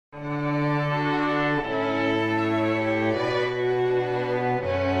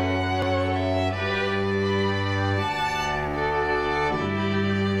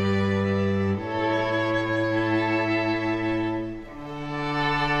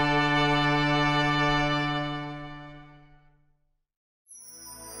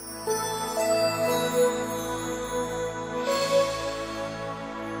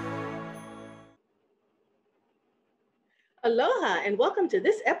Aloha and welcome to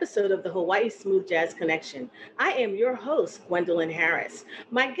this episode of the Hawaii Smooth Jazz Connection. I am your host, Gwen Harris.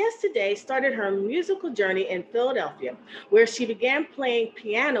 My guest today started her musical journey in Philadelphia, where she began playing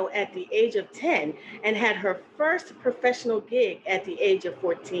piano at the age of 10 and had her first professional gig at the age of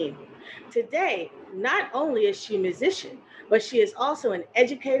 14. Today, not only is she a musician, but she is also an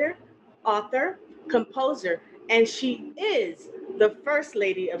educator, author, composer, and she is the first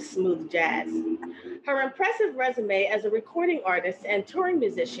lady of smooth jazz. Her impressive resume as a recording artist and touring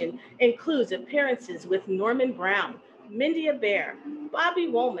musician includes appearances with Norman Brown, Mindy Bear, Bobby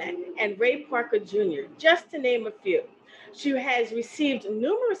Womack, and Ray Parker Jr., just to name a few. She has received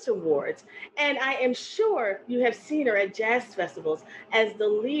numerous awards, and I am sure you have seen her at jazz festivals as the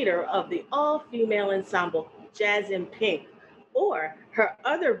leader of the all-female ensemble Jazz in Pink, or her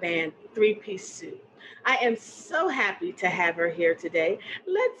other band, Three Piece Suit. I am so happy to have her here today.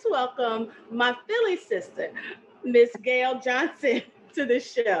 Let's welcome my Philly sister, Miss Gail Jhonson, to the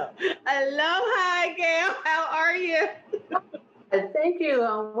show. Aloha, Gail. How are you? Thank you.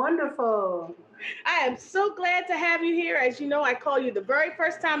 I'm wonderful. I am so glad to have you here. As you know, I call you the very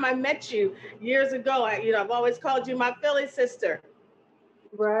first time I met you years ago. I've always called you my Philly sister.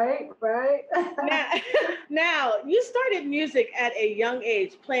 Right. Now, now, you started music at a young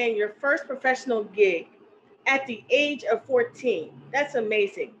age, playing your first professional gig at the age of 14. That's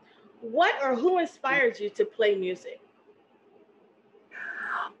amazing. What or who inspired you to play music?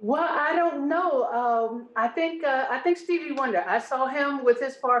 Well, I don't know. I think Stevie Wonder. I saw him with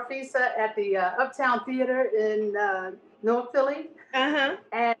his Farfisa at the Uptown Theater in North Philly, Uh-huh.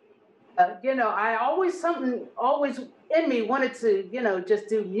 and I always in me wanted to just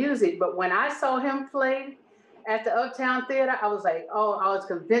do music. But when I saw him play at the Uptown Theater, I was like, oh, I was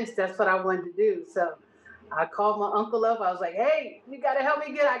convinced that's what I wanted to do. So I called my uncle up. I was like, hey, you got to help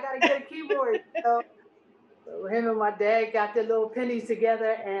me I got to get a keyboard. So him and my dad got their little pennies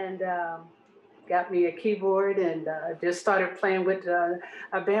together and got me a keyboard and just started playing with a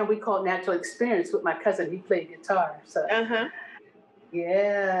band we called Natural Experience with my cousin. He played guitar. So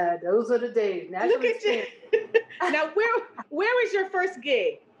yeah, those are the days. Look at you. Now, where was your first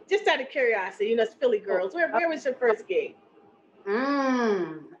gig? Just out of curiosity, it's Philly girls. Where was your first gig?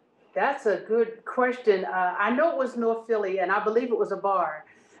 That's a good question. I know it was North Philly, and I believe it was a bar.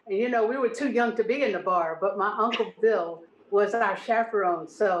 And, we were too young to be in the bar, but my Uncle Bill was our chaperone.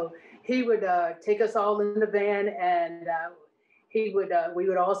 So he would take us all in the van, and we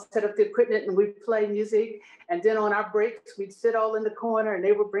would all set up the equipment, and we'd play music. And then on our breaks, we'd sit all in the corner, and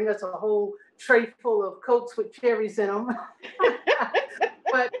they would bring us a whole tray full of Cokes with cherries in them.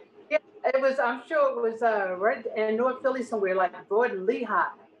 But yeah, I'm sure it was right in North Philly somewhere, like Gordon Lehigh.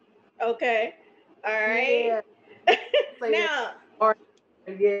 Okay. All right. Yeah. Now.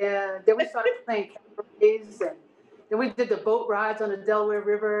 Yeah. Then we started playing cabarets, and then we did the boat rides on the Delaware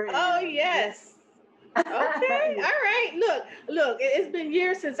River. Oh, yes. Okay. All right. Look. It's been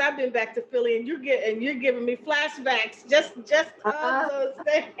years since I've been back to Philly, and you're giving me flashbacks. Just all those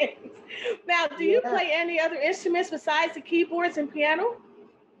things. Now, do you play any other instruments besides the keyboards and piano?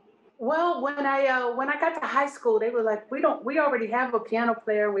 Well, when I got to high school, they were like, we already have a piano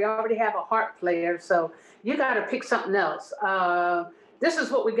player, we already have a harp player, so you got to pick something else. This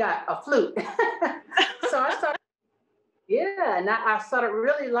is what we got, a flute. So I started, and I started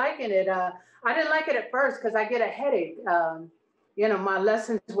really liking it. I didn't like it at first because I get a headache. My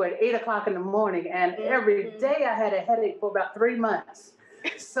lessons were at 8:00 in the morning, and every day I had a headache for about 3 months.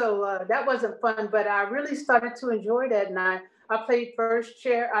 So that wasn't fun, but I really started to enjoy that, and I played first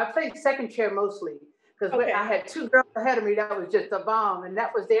chair. I played second chair mostly because I had two girls ahead of me that was just a bomb, and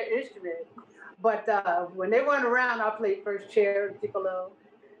that was their instrument. But when they weren't around, I played first chair, piccolo.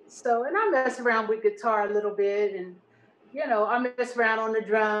 So, and I messed around with guitar a little bit, and I messed around on the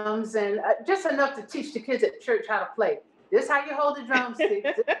drums, and just enough to teach the kids at church how to play. This is how you hold the drumstick.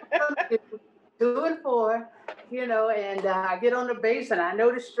 2 and 4, and I get on the bass and I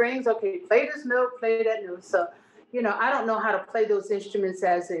know the strings. Okay, play this note, play that note. So. I don't know how to play those instruments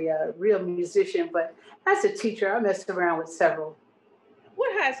as a real musician, but as a teacher, I messed around with several.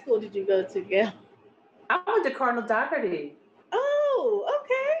 What high school did you go to, Gail? I went to Cardinal Doherty. Oh,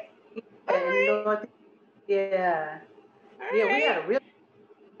 okay. Yeah. All Yeah, right. we had a real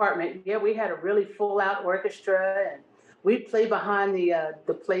department. Yeah, we had a really full-out orchestra, and we'd play behind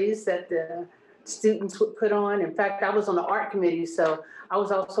the plays that the students would put on. In fact, I was on the art committee, so I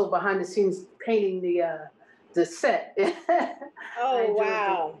was also behind the scenes painting the set. Oh,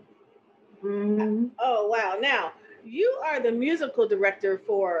 wow. Mm-hmm. Oh, wow. Now, you are the musical director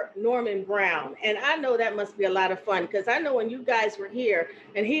for Norman Brown, and I know that must be a lot of fun because I know when you guys were here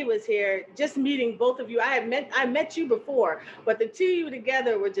and he was here, just meeting both of you. I met you before, but the two of you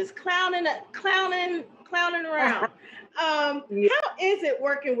together were just clowning around. Yeah. How is it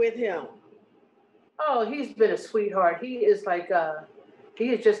working with him? Oh, he's been a sweetheart. He is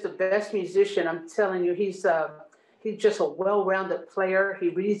just the best musician. I'm telling you, he's just a well-rounded player. He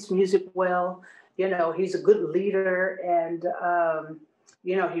reads music well. He's a good leader, and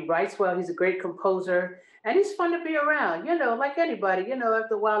he writes well. He's a great composer, and he's fun to be around. Like anybody.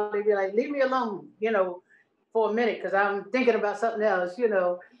 After a while they be like, "Leave me alone," for a minute, because I'm thinking about something else.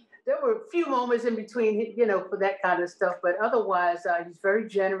 There were a few moments in between, for that kind of stuff, but otherwise, he's very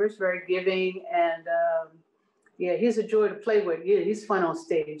generous, very giving, and yeah, he's a joy to play with. Yeah, he's fun on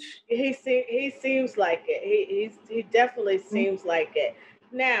stage. He seems like it. He definitely seems like it.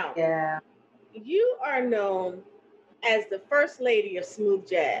 Now, Yeah. you are known as the first lady of smooth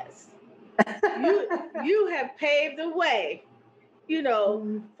jazz. You have paved the way,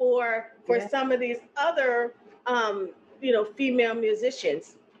 for Yeah. some of these other female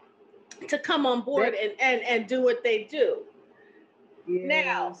musicians to come on board and do what they do.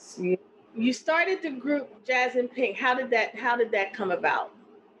 Now, Yes. Yeah. you started the group Jazz and Pink. How did that come about?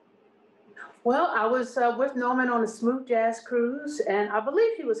 Well, I was with Norman on a smooth jazz cruise, and I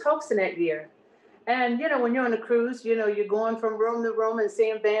believe he was hosting that year. And when you're on a cruise, you're going from room to room and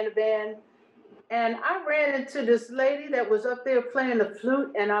seeing band to band. And I ran into this lady that was up there playing the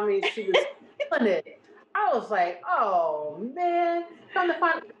flute, and I mean, she was killing it. I was like, oh man, come to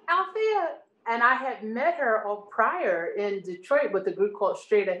find Althea. And I had met her all prior in Detroit with a group called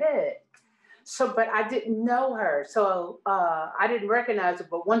Straight Ahead. So, but I didn't know her, so I didn't recognize her.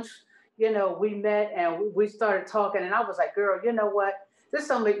 But once we met and we started talking, and I was like, "Girl, you know what? This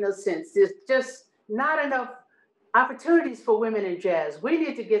don't make no sense. There's just not enough opportunities for women in jazz. We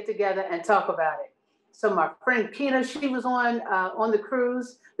need to get together and talk about it." So my friend Kina, she was on the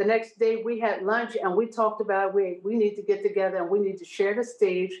cruise. The next day we had lunch and we talked about we need to get together and we need to share the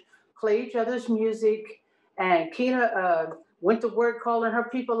stage, play each other's music. And Kina went to work calling her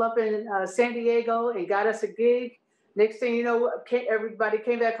people up in San Diego and got us a gig. Next thing you know, everybody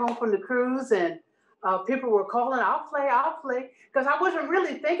came back home from the cruise and people were calling, I'll play. Because I wasn't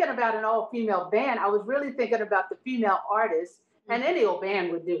really thinking about an all female band. I was really thinking about the female artists. And any old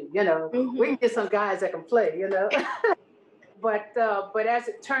band would do. We can get some guys that can play. But as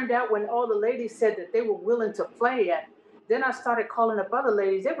it turned out, when all the ladies said that they were willing to play it, then I started calling up other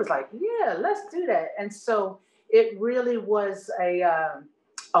ladies. It was like, yeah, let's do that. And so it really was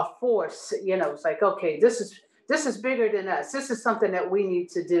a force. It's like, okay, this is bigger than us. This is something that we need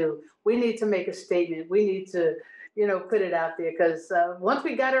to do. We need to make a statement. We need to, put it out there. Because once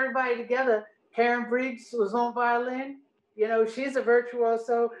we got everybody together, Karen Briggs was on violin. She's a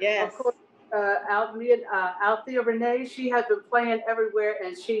virtuoso. Of Yes. course, Althea Renee, she has been playing everywhere,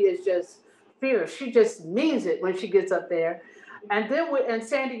 and she is just fierce. She just means it when she gets up there. And then in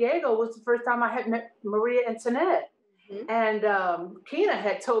San Diego was the first time I had met Maria Antoinette. Mhm. And Kina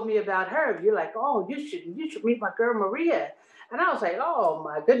had told me about her. You're like, oh, you should meet my girl Maria. And I was like, oh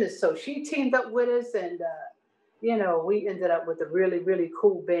my goodness. So she teamed up with us, and we ended up with a really, really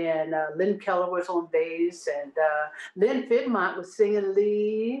cool band. Lynn Keller was on bass, and Lynn Fidmont was singing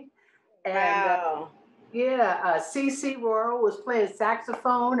lead. And Wow. yeah, CC Royal was playing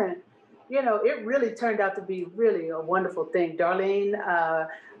saxophone, and it really turned out to be really a wonderful thing. Darlene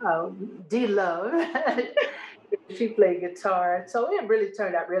D Love, she played guitar, so it really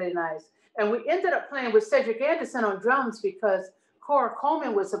turned out really nice. And we ended up playing with Cedric Anderson on drums because Cora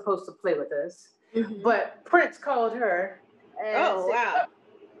Coleman was supposed to play with us, Mhm. but Prince called her and Oh, said, wow.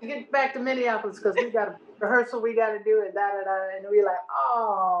 get back to Minneapolis because we got a rehearsal we got to do and da da da. And we like,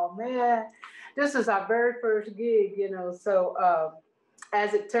 oh man, this is our very first gig. So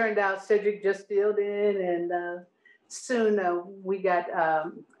as it turned out, Cedric just filled in, and soon we got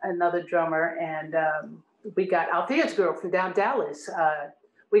another drummer, and we got Althea's girl from down Dallas.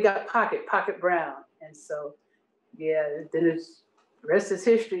 We got Pocket Brown, and so yeah, then it's rest is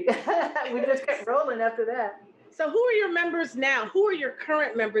history. We just kept rolling after that. So who are your members now? Who are your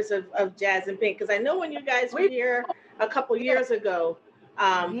current members of Jazz and Pink? Because I know when you guys were We here a couple yeah, years ago,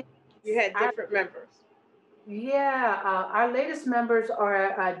 um, yes, you had our different members. yeah, our latest members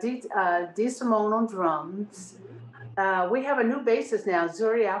are D Simone on drums. We have a new bassist now,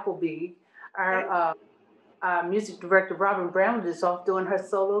 Zuri Appleby. Our Okay. music director, Robin Brown, is off doing her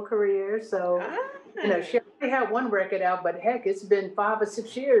solo career. So, Ah. she already had one record out, but heck, it's been 5 or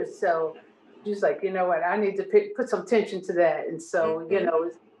 6 years. So she's like, you know what, I need to put some attention to that. And so, Mhm.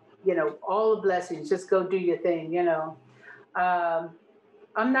 all the blessings. Just go do your thing. Um,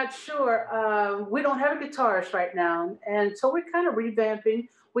 I'm not sure. We don't have a guitarist right now, and so we're kind of revamping.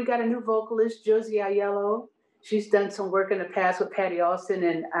 We got a new vocalist, Josie Aiello. She's done some work in the past with Patty Austin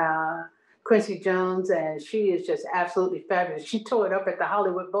and Quincy Jones, and she is just absolutely fabulous. She tore it up at the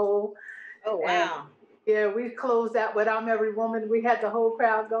Hollywood Bowl, Oh, and wow. yeah, we closed out with "I'm Every Woman." We had the whole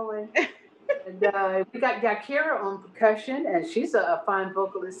crowd going. And we got Yakira on percussion, and she's a fine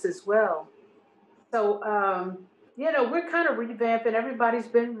vocalist as well. So, we're kind of revamping. Everybody's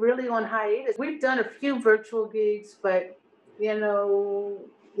been really on hiatus. We've done a few virtual gigs, but you know,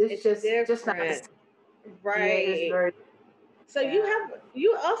 it's It's just not. different. Yeah, it's Right. very. So Yeah.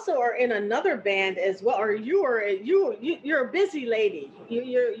 you also are in another band as well, or you're a busy lady.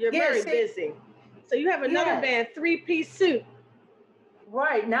 You're Yeah. very See. busy. So you have another Yes. band, three-piece suit.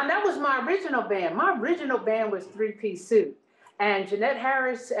 Right. Now that was my original band. My original band was Three Piece Suit. And Jeanette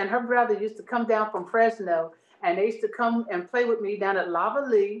Harris and her brother used to come down from Fresno, and they used to come and play with me down at Lava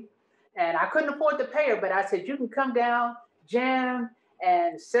Lee. And I couldn't afford to pay her, but I said, you can come down, jam,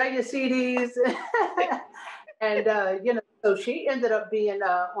 and sell your CDs. And so she ended up being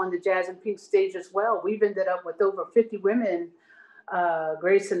on the Jazz and Pink stage as well. We've ended up with over 50 women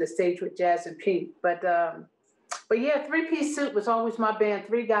gracing the stage with Jazz and Pink. But yeah, Three Piece Suit was always my band,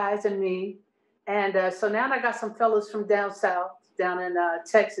 three guys and me. And so now I got some fellows from down south, down in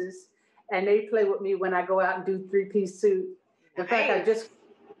Texas, and they play with me when I go out and do Three Piece Suit. In fact, I Nice. just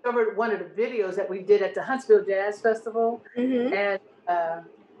covered one of the videos that we did at the Huntsville Jazz Festival, Mm-hmm. and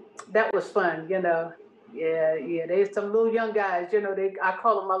that was fun. Yeah, yeah. There's some little young guys, I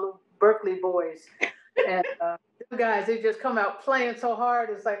call them my little Berkeley boys. And them guys, they just come out playing so hard.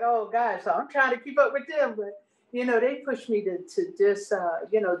 It's like, oh gosh, so I'm trying to keep up with them, but they push me to just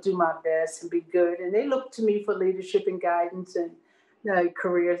do my best and be good, and they look to me for leadership and guidance and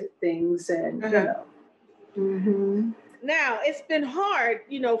career things, and Uh-huh. hmm Now, it's been hard,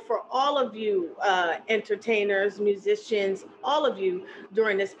 for all of you entertainers, musicians, all of you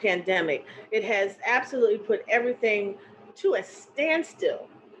during this pandemic. It has absolutely put everything to a standstill.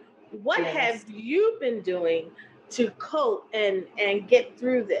 What have yes. you been doing to cope and get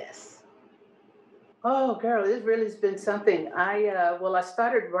through this? Oh, girl, it really has been something. I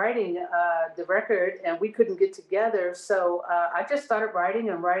started writing the record, and we couldn't get together, so I just started writing,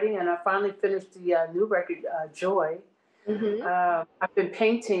 and I finally finished the new record, Joy. Mm-hmm. I've been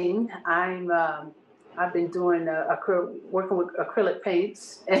painting. I've been doing working with acrylic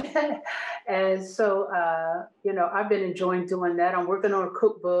paints, and so I've been enjoying doing that. I'm working on a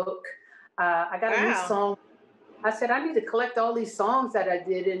cookbook. I got a new Wow. song. I said I need to collect all these songs that I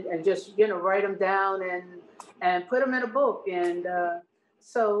did, and just write them down and put them in a book. And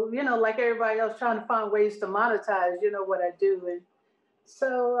so like everybody else, trying to find ways to monetize what I do. And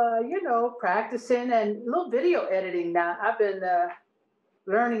so practicing and a little video editing now. I've been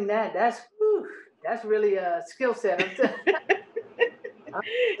learning that. That's really a skill set. I'm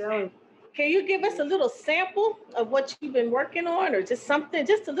telling Can you give us you. a little sample of what you've been working on, or just something,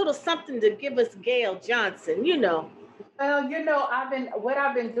 just a little something to give us Gail Jhonson? Well, what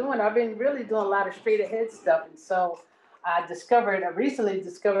I've been doing. I've been really doing a lot of straight ahead stuff, and so I recently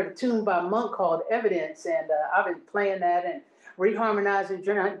discovered a tune by Monk called Evidence, and I've been playing that and reharmonizing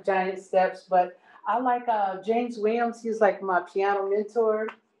giant steps. But I like James Williams. He's like my piano mentor,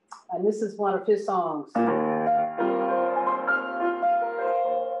 and this is one of his songs.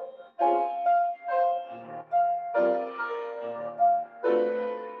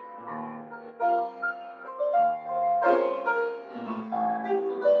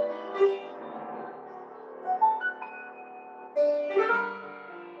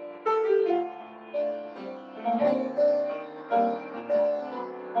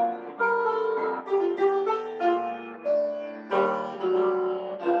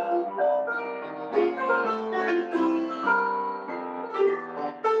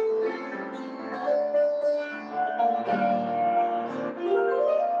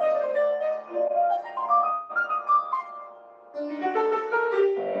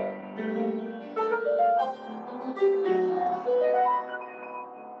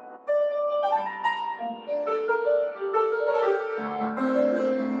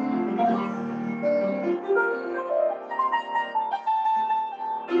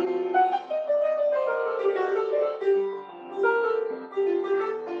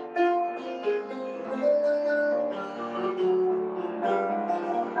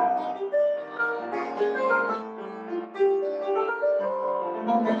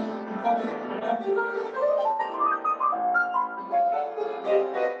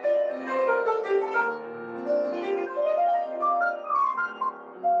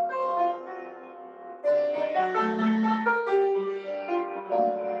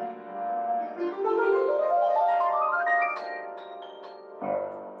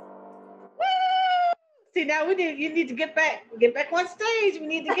 you need to get back on stage. We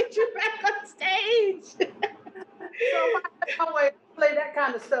need to get you back on stage. So I always play that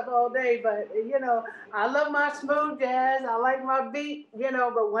kind of stuff all day, but I love my smooth jazz. I like my beat,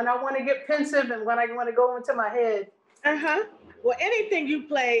 but when I want to get pensive and when I want to go into my head. Uh-huh. Well, anything you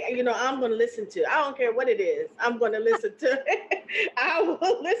play, I'm going to listen to. I don't care what it is. I'm going to listen to it. I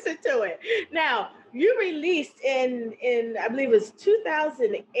will listen to it. Now, you released in I believe it was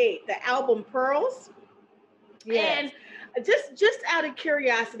 2008 the album Pearls. Yes. And just out of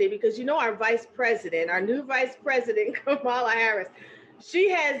curiosity, because our new vice president, Kamala Harris, she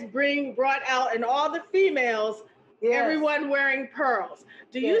has brought out in all the females, Yes. everyone wearing pearls.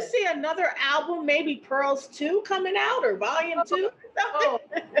 Do you Yes. see another album, maybe Pearls 2 coming out or Volume 2? Oh,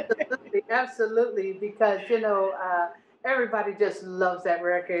 absolutely, absolutely, because everybody just loves that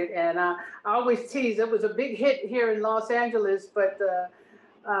record, and I always tease it was a big hit here in Los Angeles, but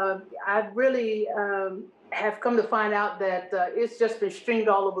I really have come to find out that it's just been streamed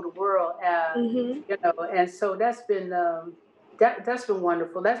all over the world, Mm-hmm. and so that's been that's been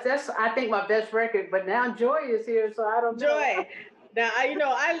wonderful. That's I think my best record, but now Joy is here, so I don't know. Joy. Now,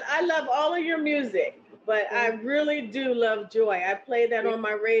 I love all of your music, but I really do love Joy. I play that on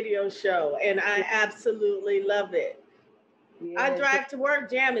my radio show, and I absolutely love it. I Yeah, drive to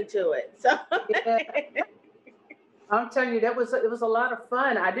work jamming to it. So yeah. I'm telling you, it was a lot of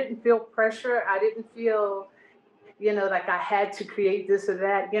fun. I didn't feel pressure. I didn't feel, like I had to create this or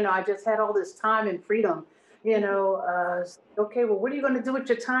that. I just had all this time and freedom. Okay, well, what are you going to do with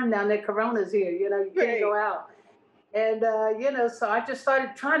your time now that Corona's here? You can't go out. And so I just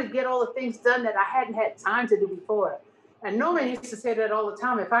started trying to get all the things done that I hadn't had time to do before. And Norman used to say that all the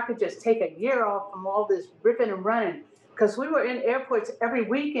time. If I could just take a year off from all this ripping and running, because we were in airports every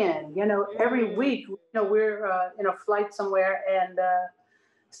weekend, every week, we're in a flight somewhere. And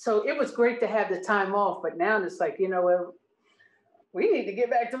so it was great to have the time off. But now it's like, we need to get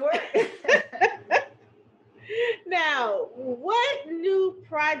back to work. Now, what new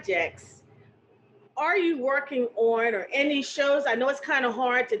projects are you working on, or any shows? I know it's kind of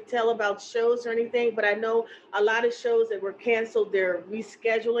hard to tell about shows or anything, but I know a lot of shows that were canceled, they're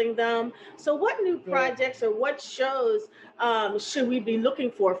rescheduling them. So what new projects or what shows should we be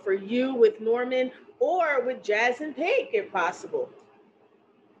looking for you with Norman or with Jazz and Pink, if possible?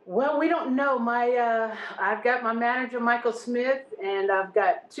 Well, we don't know. I've got my manager, Michael Smith, and I've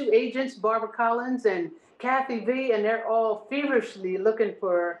got two agents, Barbara Collins and Kathy V, and they're all feverishly looking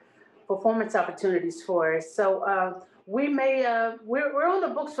for performance opportunities for us. So we're on the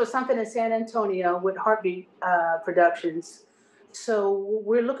books for something in San Antonio with Heartbeat Productions. So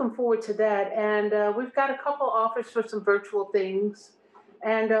we're looking forward to that. And we've got a couple offers for some virtual things.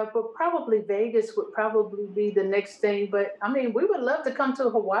 And but probably Vegas would probably be the next thing. But I mean, we would love to come to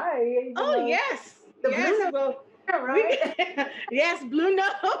Hawaii. Yes. The yes. Blue Note, Well, right? yes, Blue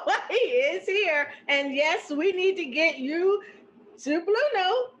Note Hawaii is here. And yes, we need to get you to Blue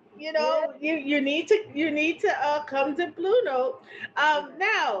Note. You need to come to Blue Note.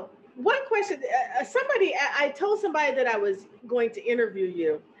 Now, one question. I told somebody that I was going to interview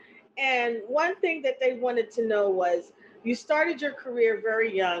you, and one thing that they wanted to know was you started your career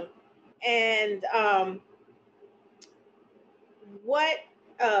very young, and what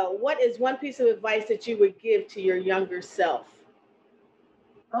is one piece of advice that you would give to your younger self?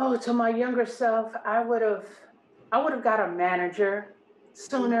 Oh, to my younger self, I would have got a manager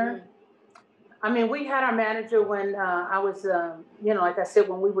sooner. Mm-hmm. I mean, we had our manager when I was, like I said,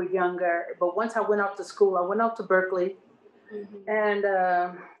 when we were younger. But once I went off to school, I went off to Berkeley, Mm-hmm. and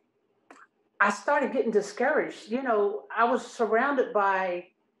I started getting discouraged. I was surrounded by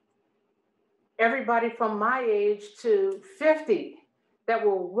everybody from my age to 50 that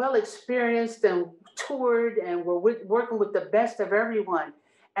were well experienced and toured and were working with the best of everyone.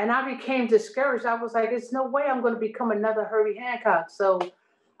 And I became discouraged. I was like, there's no way I'm going to become another Herbie Hancock. So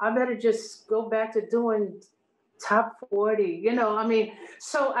I better just go back to doing top 40.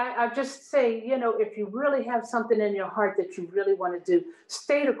 So I just say, if you really have something in your heart that you really want to do,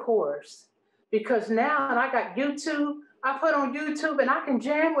 stay the course. Because now and I got YouTube, I put on YouTube and I can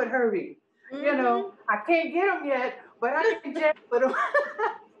jam with Herbie. Mm-hmm. I can't get him yet, but I can jam with him.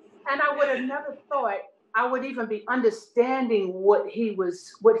 And I would have never thought I would even be understanding what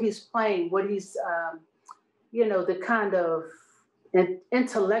he's playing, what he's, the kind of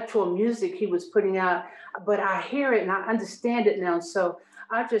intellectual music he was putting out. But I hear it and I understand it now. So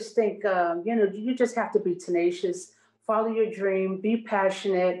I just think, you just have to be tenacious, follow your dream, be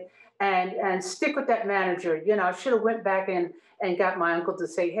passionate, and stick with that manager. I should have went back and got my uncle to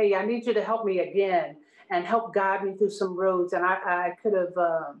say, hey, I need you to help me again and help guide me through some roads. And I could have,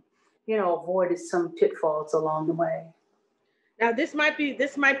 avoided some pitfalls along the way. Now this might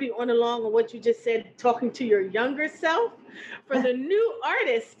be on along with what you just said, talking to your younger self. For the new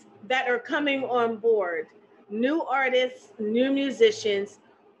artists that are coming on board, new artists, new musicians,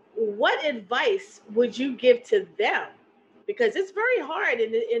 what advice would you give to them? Because it's very hard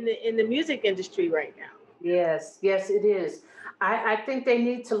in the music industry right now. Yes, yes, it is. I think they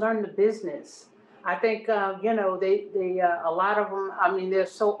need to learn the business. I think a lot of them. I mean, they're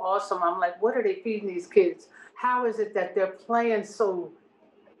so awesome. I'm like, what are they feeding these kids? How is it that they're playing so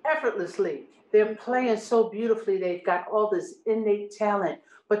effortlessly? They're playing so beautifully. They've got all this innate talent,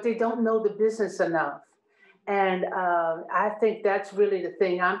 but they don't know the business enough. And I think that's really the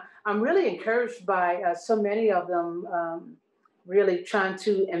thing. I'm really encouraged by so many of them really trying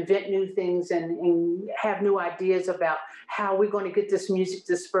to invent new things and have new ideas about how we're going to get this music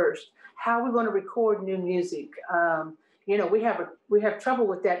dispersed, how we're going to record new music. We have trouble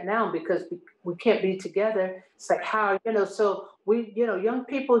with that now because we can't be together. It's like how so we young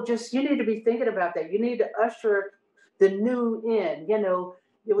people just you need to be thinking about that. You need to usher the new in.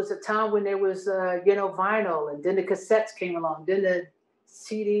 There was a time when there was vinyl, and then the cassettes came along, then the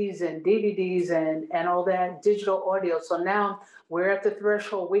CDs and DVDs and all that digital audio. So now we're at the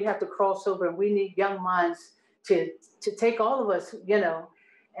threshold. We have to cross over, and we need young minds to take all of us.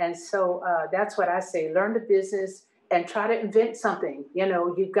 And so that's what I say: learn the business and try to invent something.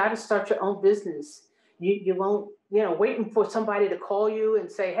 You've got to start your own business. You won't waiting for somebody to call you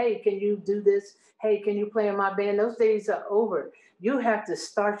and say, hey, can you do this? Hey, can you play in my band? Those days are over. You have to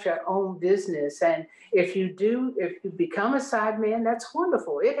start your own business. And if you become a sideman, that's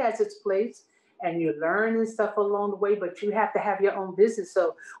wonderful. It has its place and you learn and stuff along the way, but you have to have your own business.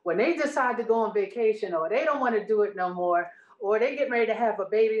 So when they decide to go on vacation or they don't want to do it no more, or they get ready to have a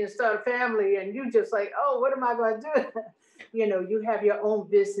baby and start a family and you just like, oh, what am I going to do? You have your own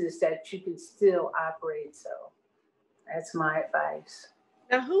business that you can still operate. So that's my advice.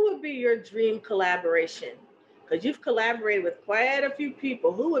 Now, who would be your dream collaboration? Because you've collaborated with quite a few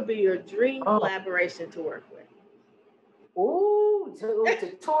people. Who would be your dream Oh, collaboration to work with? ooh,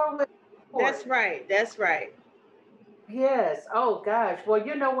 to tour with. That's right. That's right. Yes. Oh gosh. Well,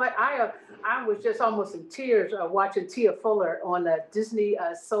 you know what? I was just almost in tears watching Tia Fuller on the Disney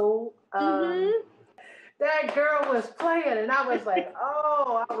Soul. Mm-hmm. That girl was playing, and I was like,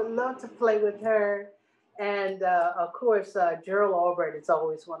 oh, I would love to play with her. And of course, Gerald Albright is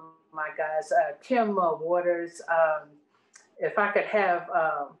always one of my guys. Kim Waters. If I could have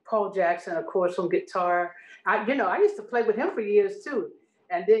Paul Jackson, of course, on guitar. I used to play with him for years too.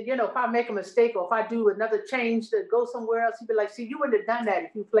 And then, if I make a mistake or if I do another change to go somewhere else, he'd be like, see, you wouldn't have done that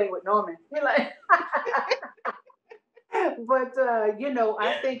if you played with Norman. You're like, but, I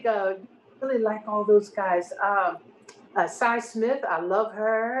think really like all those guys. Cy Smith, I love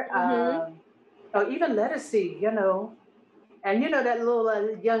her. Mm-hmm. Even Lettucey, And that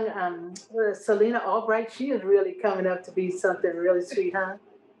little young Selena Albright, she is really coming up to be something really sweet, huh?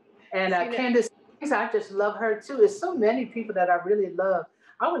 And See that? Candace, I just love her too. There's so many people that I really love.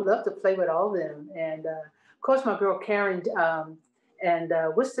 I would love to play with all of them. And of course, my girl Karen, and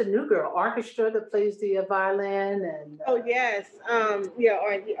what's the new girl? Orchestra that plays the violin. And Oh yes. Yeah.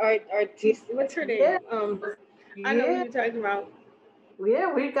 What's her name? yeah, I know who yeah, you're talking about.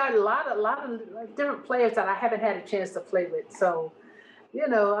 yeah. We've got a lot of like, different players that I haven't had a chance to play with. So, I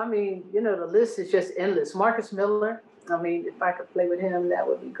mean, the list is just endless. Marcus Miller. I mean, if I could play with him, that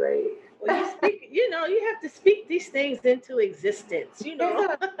would be great. Well, you speak. You have to speak these things into existence.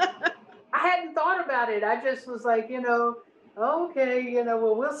 Yeah, I hadn't thought about it. I just was like, okay,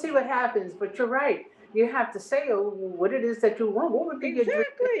 well, we'll see what happens. But you're right. You have to say what it is that you want. What would be your dream?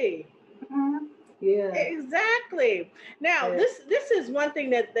 Exactly. Mhm. Yeah, Exactly. Now, yeah, this is one thing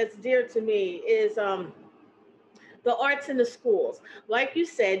that's dear to me is the arts in the schools. Like you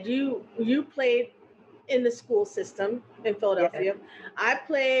said, you played in the school system in yeah. Philadelphia. I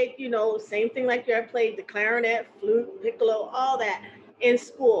played, same thing like you. I played the clarinet, flute, piccolo, all that in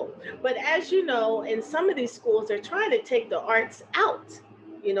school. But as you know, in some of these schools, they're trying to take the arts out,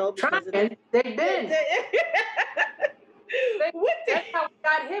 because of the, Trying. They've been. They, what the, that's how we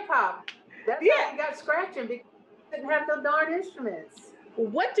got hip hop. That's how yeah. we got scratching because we didn't have no darn instruments.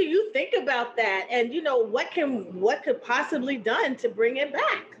 What do you think about that? And what could possibly done to bring it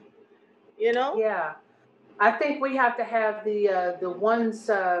back? You know? Yeah, I think we have to have the ones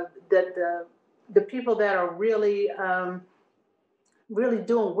that the people that are really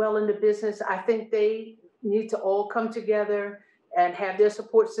doing well in the business. I think they need to all come together and have their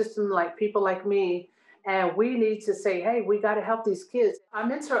support system, like people like me. And we need to say, hey, we got to help these kids. I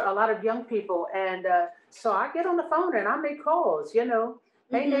mentor a lot of young people. And so I get on the phone and I make calls,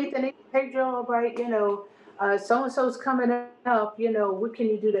 Hey, Mm-hmm. Nathan, hey, Joe, all right, so and so's coming up, what can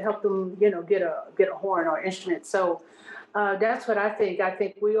you do to help them, get a horn or instrument? So that's what I think. I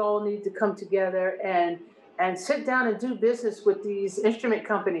think we all need to come together and sit down and do business with these instrument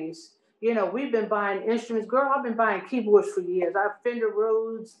companies. We've been buying instruments. Girl, I've been buying keyboards for years. I've Fender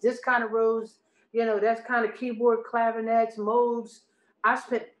Rhodes, this kind of Rhodes, that's kind of keyboard, clavinets, modes. I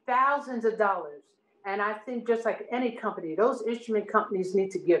spent thousands of dollars. And I think just like any company, those instrument companies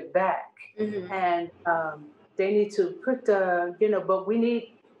need to give back. Mm-hmm. And they need to put but we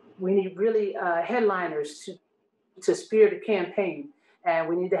need really headliners to spear the campaign. And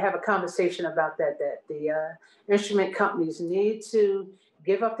we need to have a conversation about that the instrument companies need to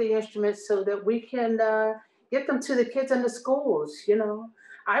give up the instruments so that we can get them to the kids in the schools.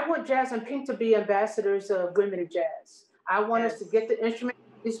 I want Jazz and Pink to be ambassadors of women in jazz. I want us to Yes. get the instrument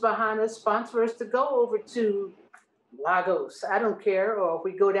companies behind us, sponsor us to go over to Lagos, I don't care, or if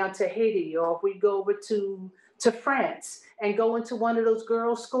we go down to Haiti, or if we go over to France and go into one of those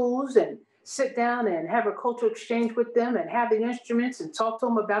girls' schools and sit down and have a cultural exchange with them and have the instruments and talk to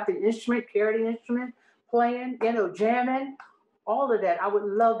them about the instrument, carry the instrument, playing, jamming, all of that. I would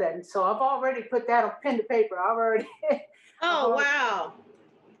love that. And so I've already put that on pen to paper. I've Oh, already, wow.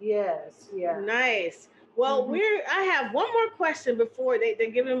 yes, yeah. Nice. Well, Hmm. I have one more question before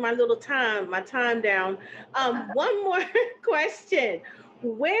they're giving my time down. One more question.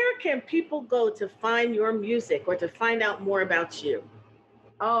 Where can people go to find your music or to find out more about you?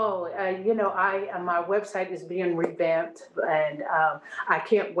 Oh, I my website is being revamped, and I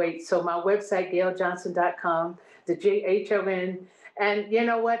can't wait. So my website, gailjohnson.com, the JHON, and you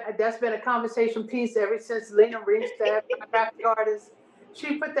know what? That's been a conversation piece ever since Lena Ringstadt, my graphic artist.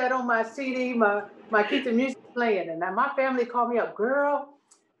 She put that on my CD, my keep the music playing, and now my family called me up, girl.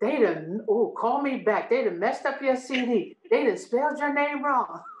 They done call me back. They done messed up your CD. They done spelled your name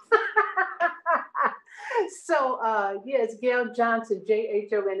wrong. So it's Gail Johnson,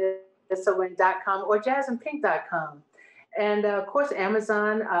 JHONSON.com or jazzandpink.com. And of course,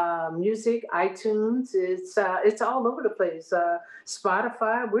 Amazon Music, iTunes, it's all over the place.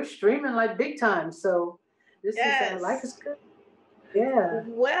 Spotify, we're streaming like big time. So this is life Yes. is good. Yeah.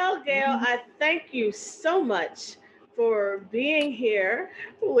 Well, Gail, Mhm. I thank you so much for being here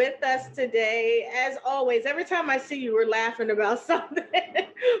with us today. As always, every time I see you, we're laughing about something.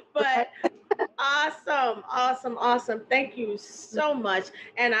 But awesome, awesome, awesome. Thank you so much.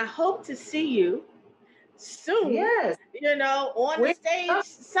 And I hope to see you soon, Yes. on the We stage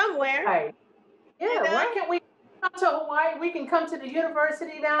somewhere, Hawaii. you Yeah. Why know? can't we come to Hawaii? We can come to the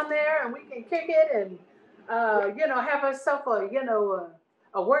university down there and we can kick it and have ourselves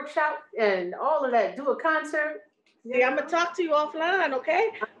a workshop and all of that. Do a concert. You See, I'm going to know. talk to you offline, okay?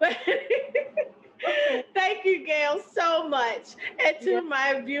 But Okay. thank you, Gail, so much. And Yeah. to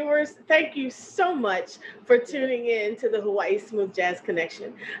my viewers, thank you so much for Yeah. tuning in to the Hawaii Smooth Jazz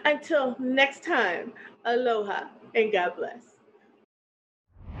Connection. Until next time, aloha and God bless.